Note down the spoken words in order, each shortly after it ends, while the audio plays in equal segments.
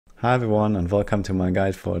Hi everyone and welcome to my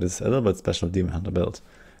guide for this a little bit special Demon Hunter build.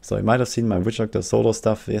 So you might have seen my Witch Doctor solo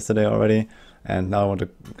stuff yesterday already, and now I want to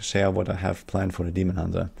share what I have planned for the Demon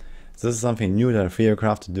Hunter. So this is something new that I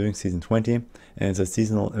choreographed during Season 20, and it's a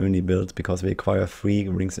seasonal only build because we acquire 3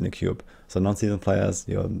 rings in a cube. So non-season players,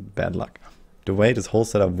 you're bad luck. The way this whole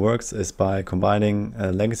setup works is by combining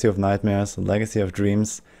a Legacy of Nightmares, a Legacy of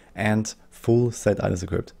Dreams, and full set items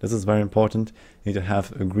equipped. This is very important. You need to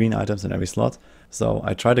have green items in every slot. So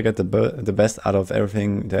I try to get the best out of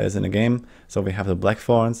everything there is in the game. So we have the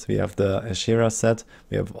Blackthorns, we have the Ashira set,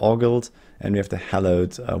 we have Orgild, and we have the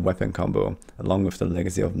Hallowed weapon combo, along with the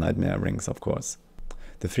Legacy of Nightmare rings, of course.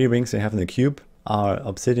 The 3 rings we have in the cube are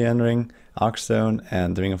Obsidian Ring, Arcstone,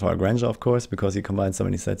 and the Ring of Our Grandeur, of course, because you combine so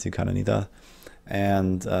many sets, you kind of need that.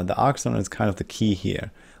 And the Arcstone is kind of the key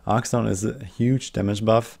here. Arcstone is a huge damage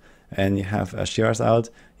buff, and you have Ashiras out,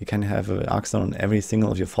 you can have an Arcstone on every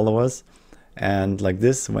single of your followers. And like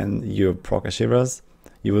this, when you proc Ashiras,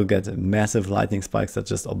 you will get massive lightning spikes that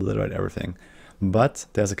just obliterate everything. But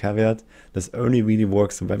there's a caveat, this only really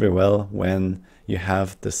works very well when you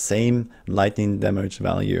have the same lightning damage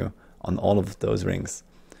value on all of those rings.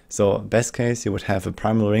 So best case, you would have a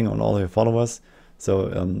primal ring on all of your followers.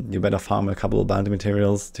 So you better farm a couple of bounty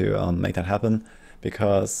materials to make that happen,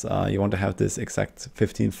 because you want to have this exact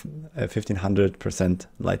 1500%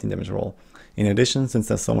 lightning damage roll. In addition, since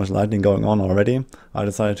there's so much lightning going on already, I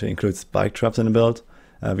decided to include spike traps in the build.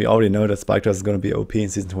 We already know that spike traps is going to be OP in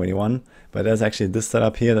Season 21, but there's actually this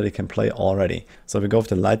setup here that you can play already. So we go with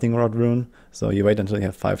the lightning rod rune, so you wait until you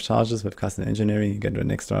have 5 charges with custom engineering, you get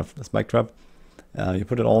an extra spike trap. You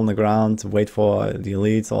put it all on the ground, wait for the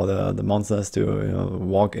elites or the monsters to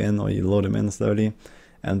walk in, or you load them in slowly,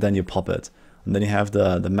 and then you pop it. And then you have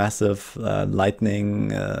the massive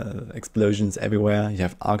lightning explosions everywhere. You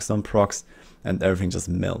have Arcstone procs, and everything just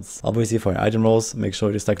melts. Obviously for your item rolls, make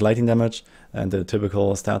sure you stack lightning damage and the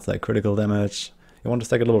typical stats like critical damage. You want to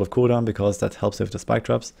stack a little bit of cooldown because that helps with the spike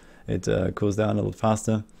traps. It cools down a little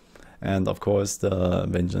faster. And of course the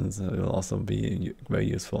Vengeance will also be very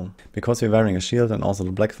useful. Because we're wearing a shield and also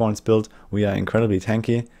the Blackthorns build, we are incredibly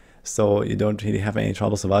tanky. So you don't really have any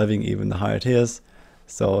trouble surviving even the higher tiers.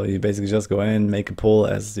 So you basically just go in, make a pull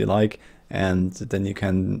as you like, and then you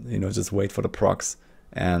can, just wait for the procs,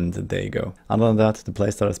 and there you go. Other than that, the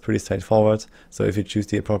playstyle is pretty straightforward. So if you choose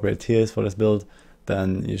the appropriate tiers for this build,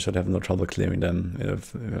 then you should have no trouble clearing them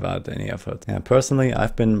without any effort. Yeah, personally,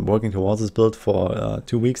 I've been working towards this build for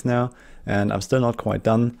 2 weeks now, and I'm still not quite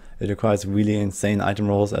done. It requires really insane item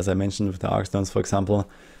rolls, as I mentioned with the Arcstones, for example.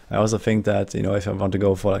 I also think that, if I want to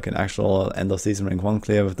go for like an actual end of season rank 1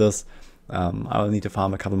 clear with this, I will need to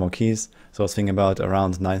farm a couple more keys. So I was thinking about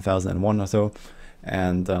around 9001 or so,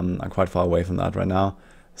 and I'm quite far away from that right now.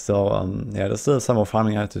 So yeah, there's still some more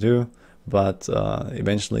farming I have to do, but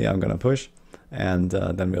eventually I'm gonna push, and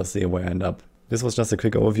then we'll see where I end up. This was just a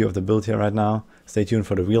quick overview of the build here right now. Stay tuned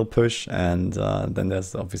for the real push, and then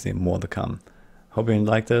there's obviously more to come. Hope you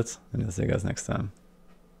liked it, and I'll see you guys next time.